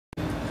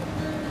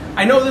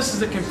I know this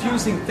is a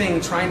confusing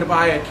thing, trying to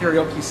buy a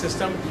karaoke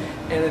system,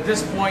 and at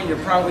this point you're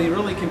probably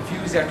really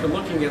confused after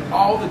looking at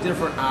all the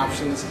different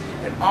options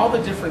and all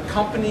the different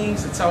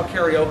companies that sell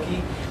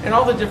karaoke and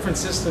all the different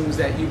systems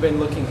that you've been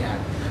looking at.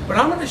 But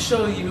I'm going to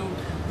show you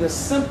the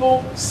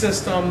simple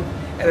system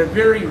at a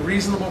very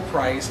reasonable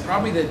price,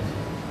 probably the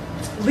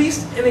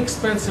least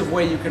inexpensive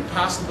way you could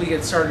possibly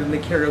get started in the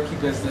karaoke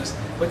business,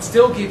 but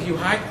still give you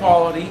high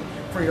quality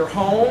for your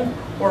home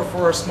or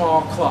for a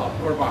small club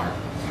or bar.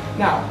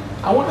 Now,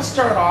 I want to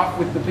start off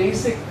with the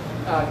basic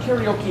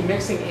karaoke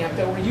mixing amp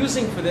that we're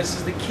using for this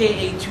is the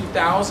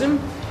KA2000.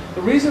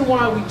 The reason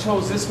why we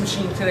chose this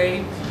machine today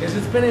is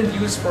it's been in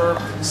use for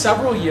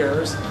several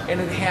years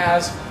and it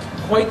has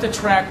quite the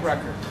track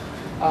record.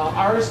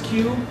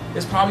 RSQ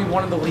is probably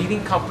one of the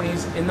leading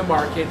companies in the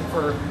market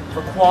for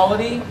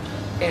quality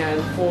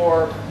and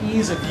for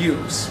ease of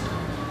use.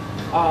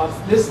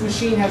 This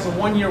machine has a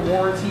 1-year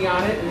warranty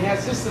on it and it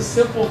has just the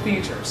simple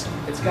features.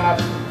 It's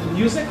got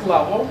music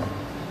level,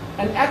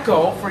 an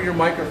echo for your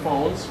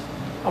microphones,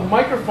 a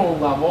microphone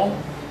level,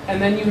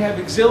 and then you have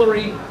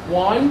auxiliary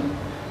 1,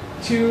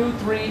 2,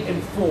 3,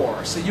 and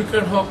 4. So you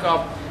can hook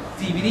up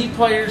DVD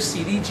player,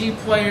 CDG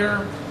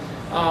player,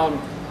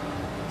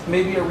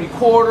 maybe a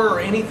recorder or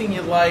anything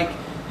you'd like.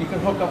 You can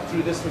hook up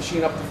through this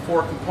machine up to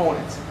 4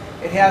 components.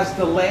 It has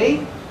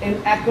delay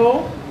and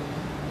echo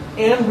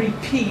and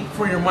repeat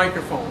for your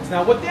microphones.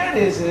 Now what that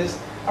is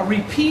a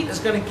repeat is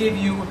going to give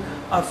you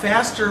a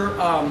faster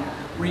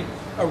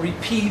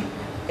repeat,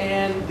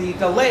 and the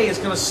delay is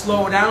going to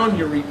slow down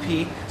your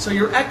repeat. So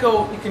your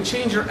echo, you can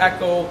change your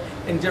echo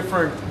in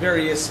different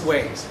various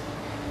ways.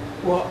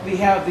 Well, we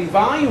have the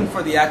volume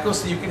for the echo,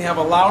 so you can have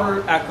a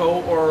louder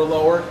echo or a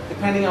lower,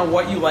 depending on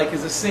what you like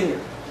as a singer.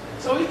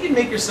 So you can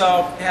make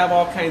yourself have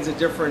all kinds of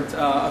different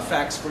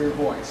effects for your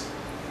voice.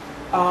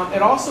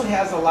 It also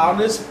has a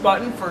loudness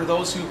button for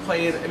those who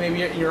play it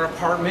maybe in your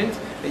apartment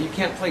that you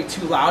can't play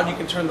too loud. You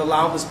can turn the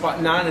loudness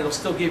button on and it'll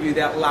still give you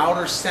that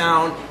louder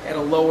sound at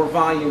a lower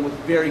volume with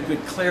very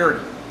good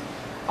clarity.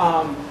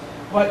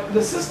 But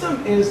the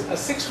system is a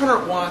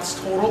 600 watts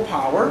total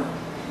power,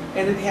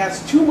 and it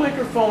has 2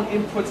 microphone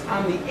inputs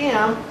on the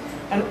amp,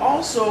 and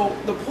also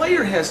the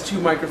player has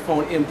 2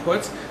 microphone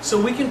inputs, so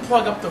we can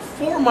plug up to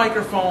 4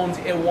 microphones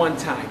at one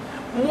time.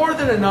 More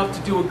than enough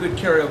to do a good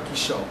karaoke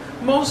show.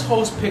 Most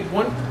hosts pick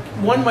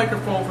one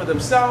microphone for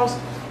themselves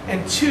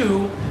and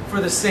 2 for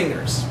the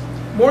singers.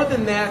 More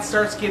than that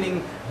starts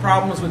getting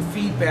problems with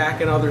feedback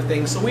and other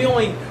things, so we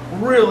only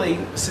really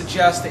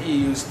suggest that you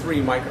use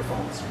 3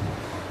 microphones.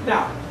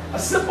 Now, a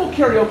simple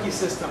karaoke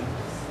system,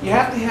 you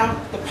have to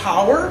have the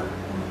power,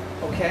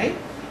 okay,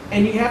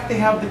 and you have to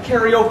have the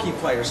karaoke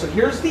player. So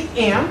here's the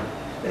amp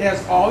that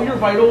has all your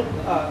vital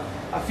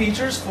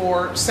features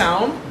for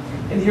sound,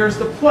 and here's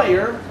the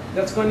player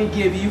that's going to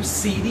give you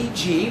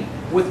CDG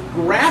with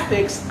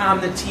graphics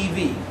on the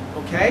TV,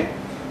 okay?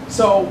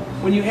 So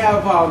when you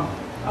have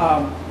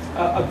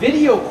a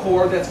video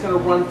cord that's going to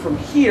run from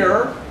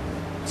here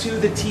to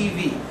the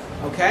TV,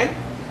 okay?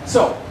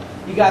 So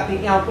you got the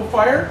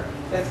amplifier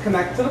that's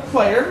connected to the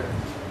player.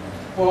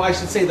 Well, I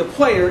should say the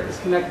player is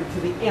connected to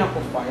the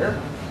amplifier.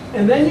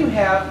 And then you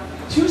have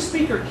 2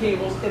 speaker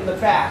cables in the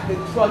back that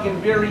plug in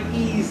very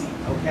easy,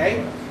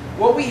 okay?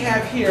 What we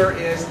have here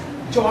is,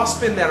 Joe, I'll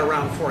spin that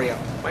around for you.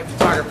 My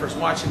photographer's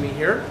watching me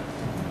here.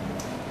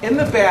 In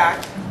the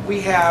back,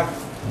 we have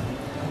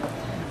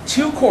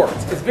 2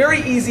 cords. It's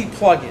very easy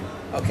plug-in,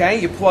 okay?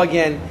 You plug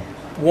in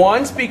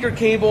 1 speaker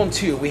cable and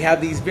 2. We have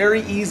these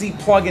very easy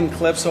plug-in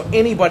clips so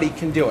anybody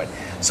can do it.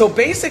 So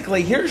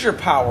basically, here's your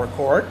power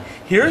cord,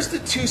 here's the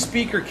 2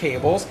 speaker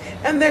cables,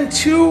 and then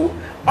 2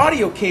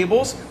 audio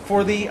cables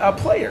for the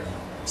player.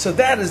 So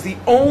that is the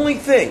only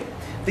thing.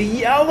 The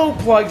yellow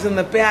plugs in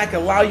the back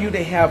allow you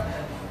to have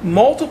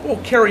multiple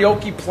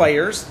karaoke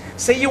players.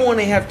 Say you want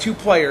to have 2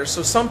 players,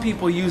 so some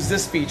people use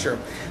this feature.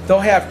 They'll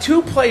have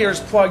 2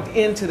 players plugged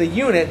into the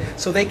unit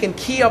so they can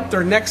key up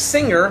their next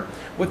singer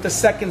with the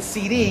second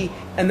CD,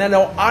 and then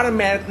they'll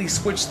automatically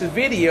switch the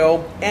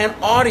video and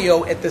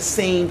audio at the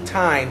same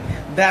time.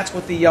 That's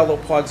what the yellow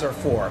plugs are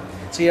for.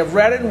 So you have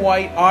red and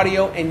white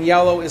audio, and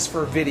yellow is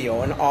for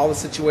video in all the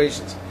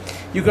situations.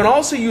 You can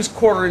also use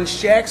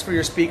 1/4-inch jacks for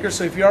your speakers,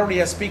 so if you already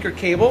have speaker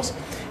cables,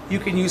 you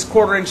can use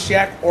 1/4-inch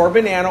jack or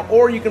banana,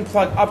 or you can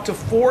plug up to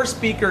 4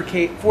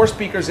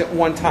 speakers at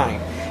one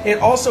time. It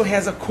also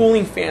has a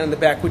cooling fan in the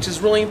back, which is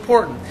really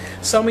important.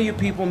 Some of you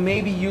people may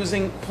be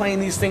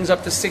playing these things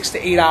up to 6 to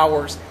 8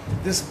 hours.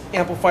 This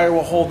amplifier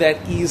will hold that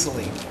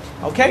easily.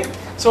 Okay,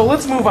 so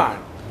let's move on.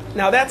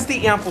 Now that's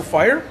the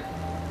amplifier.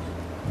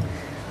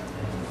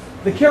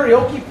 The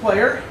karaoke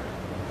player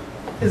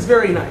is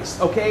very nice,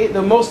 okay?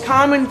 The most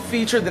common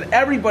feature that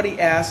everybody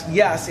asks,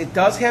 yes, it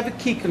does have a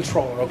key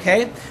controller,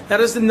 okay?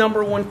 That is the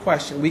 #1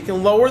 question. We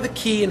can lower the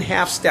key in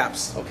half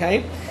steps,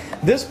 okay?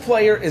 This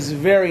player is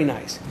very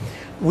nice.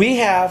 We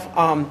have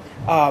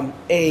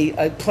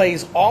it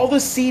plays all the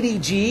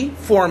CDG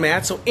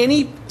formats, so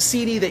any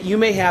CD that you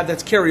may have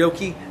that's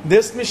karaoke,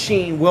 this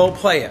machine will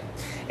play it.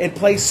 It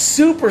plays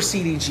Super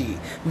CDG.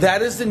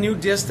 That is the new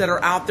discs that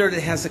are out there that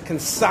has a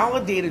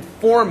consolidated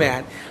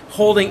format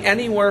holding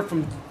anywhere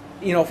from,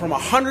 from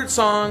 100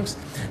 songs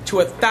to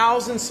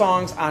 1,000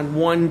 songs on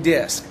one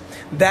disc.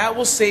 That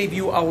will save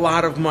you a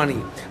lot of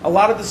money. A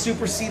lot of the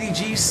Super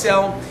CDGs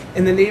sell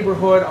in the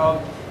neighborhood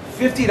of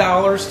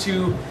 $50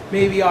 to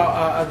maybe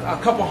a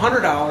couple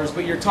 $100,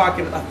 but you're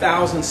talking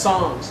 1,000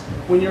 songs.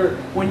 When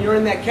you're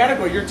in that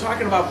category, you're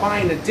talking about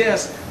buying a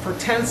disc for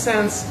 10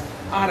 cents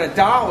on a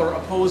dollar,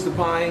 opposed to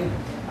buying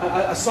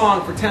a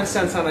song for 10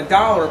 cents on a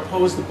dollar,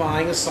 opposed to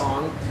buying a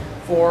song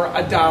for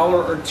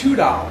 $1 or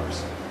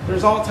 $2.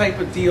 There's all type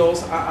of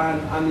deals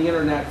on the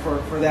internet for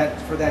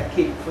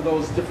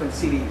those different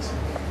CDs.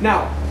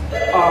 Now,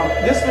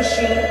 this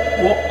machine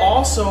will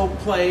also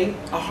play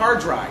a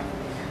hard drive.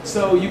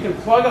 So you can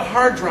plug a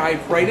hard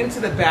drive right into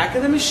the back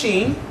of the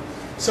machine.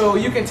 So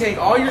you can take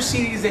all your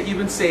CDs that you've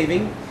been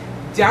saving,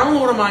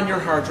 download them on your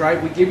hard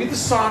drive. We give you the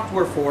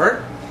software for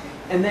it.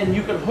 And then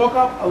you can hook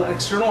up an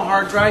external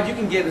hard drive. You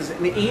can get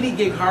an 80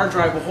 gig hard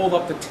drive will hold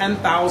up to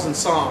 10,000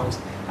 songs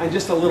on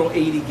just a little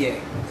 80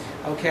 gig.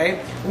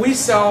 Okay? We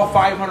sell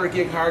 500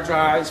 gig hard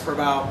drives for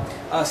about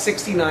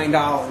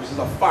 $69. It's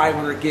a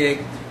 500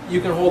 gig.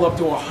 You can hold up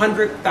to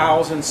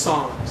 100,000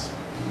 songs.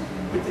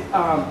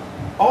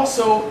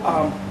 Also,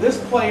 this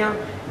player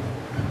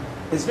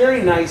is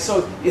very nice.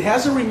 So it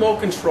has a remote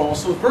control.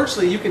 So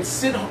virtually you can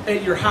sit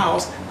at your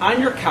house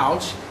on your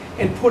couch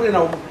and put in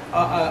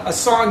a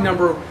song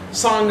number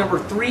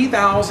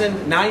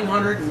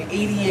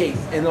 3,988,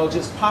 and they'll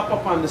just pop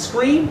up on the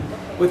screen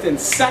within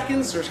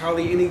seconds. There's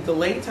hardly any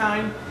delay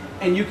time,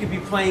 and you could be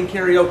playing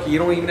karaoke. You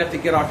don't even have to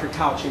get off your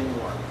couch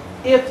anymore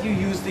if you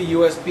use the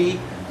USB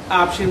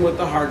option with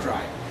the hard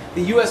drive.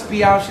 The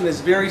USB option is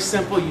very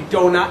simple. You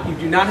do not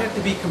have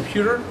to be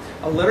computer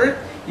illiterate.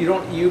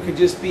 You could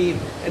just be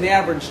an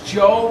average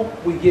Joe.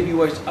 We give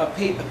you a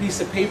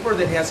piece of paper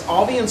that has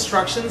all the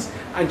instructions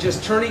on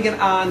just turning it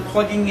on,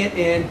 plugging it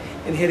in,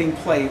 and hitting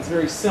play. It's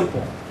very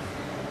simple.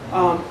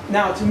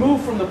 Now, to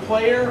move from the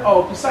player,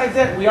 besides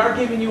that, we are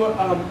giving you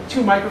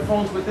 2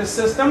 microphones with this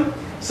system.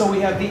 So we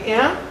have the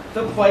amp,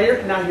 the player,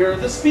 and now here are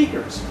the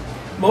speakers.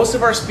 Most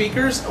of our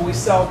speakers, we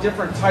sell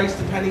different types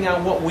depending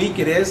on what week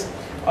it is,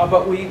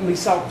 but we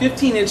sell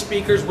 15-inch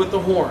speakers with the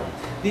horn.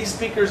 These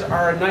speakers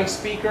are a nice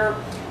speaker.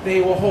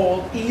 They will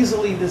hold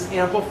easily this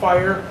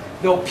amplifier.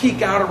 They'll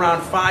peak out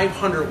around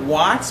 500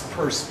 watts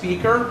per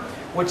speaker,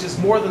 which is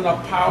more than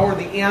enough power.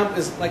 The amp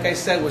is, like I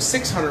said, was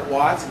 600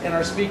 watts, and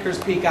our speakers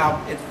peak out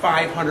at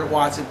 500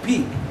 watts at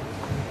peak.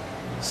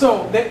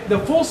 So the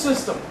full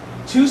system,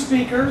 2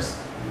 speakers,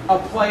 a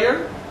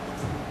player,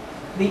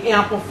 the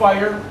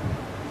amplifier,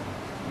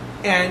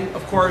 and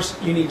of course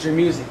you need your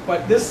music.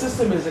 But this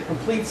system is a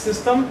complete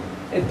system.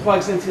 It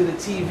plugs into the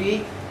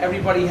TV.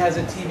 Everybody has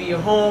a TV at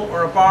home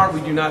or a bar.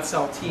 We do not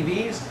sell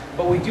TVs,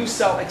 but we do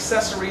sell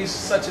accessories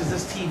such as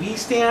this TV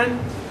stand.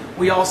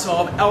 We also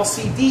have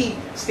LCD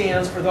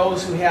stands for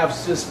those who have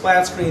just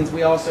flat screens.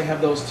 We also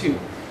have those too.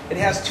 It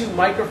has 2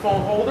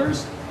 microphone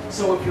holders,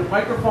 so if your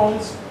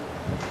microphones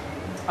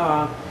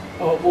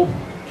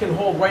can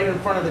hold right in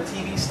front of the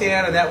TV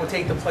stand, and that would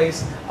take the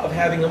place of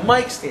having a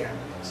mic stand,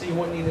 so you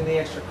wouldn't need any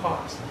extra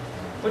cost.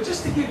 But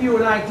just to give you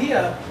an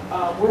idea,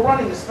 we're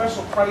running a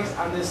special price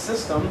on this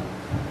system.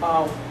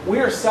 We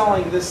are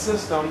selling this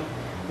system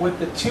with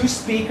the 2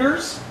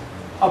 speakers,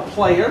 a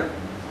player,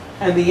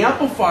 and the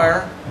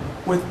amplifier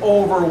with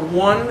over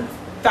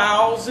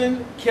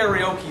 1,000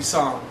 karaoke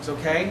songs,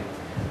 okay,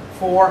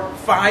 for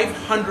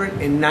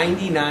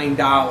 $599.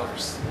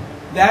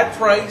 That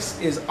price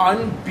is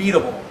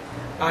unbeatable.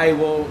 I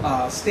will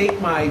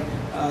stake my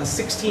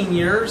 16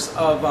 years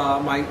of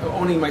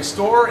owning my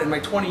store and my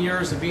 20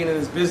 years of being in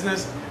this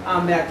business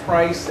on that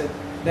price.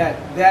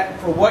 That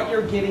for what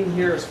you're getting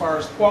here as far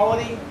as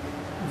quality,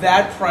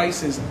 that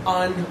price is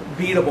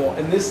unbeatable.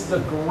 And this is a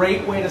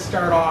great way to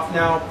start off.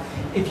 Now,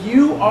 if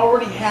you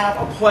already have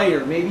a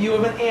player, maybe you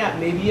have an amp,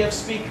 maybe you have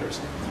speakers,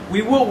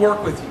 we will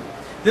work with you.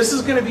 This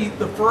is going to be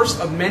the first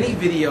of many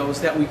videos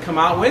that we come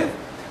out with.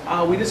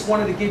 We just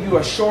wanted to give you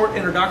a short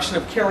introduction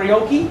of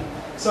karaoke.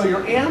 So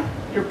your amp,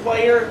 your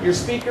player, your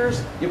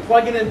speakers, you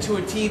plug it into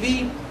a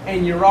TV,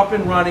 and you're up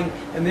and running,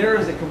 and there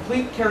is a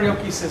complete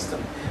karaoke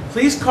system.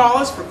 Please call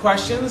us for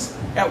questions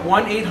at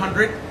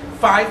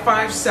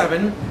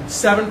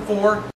 1-800-557-74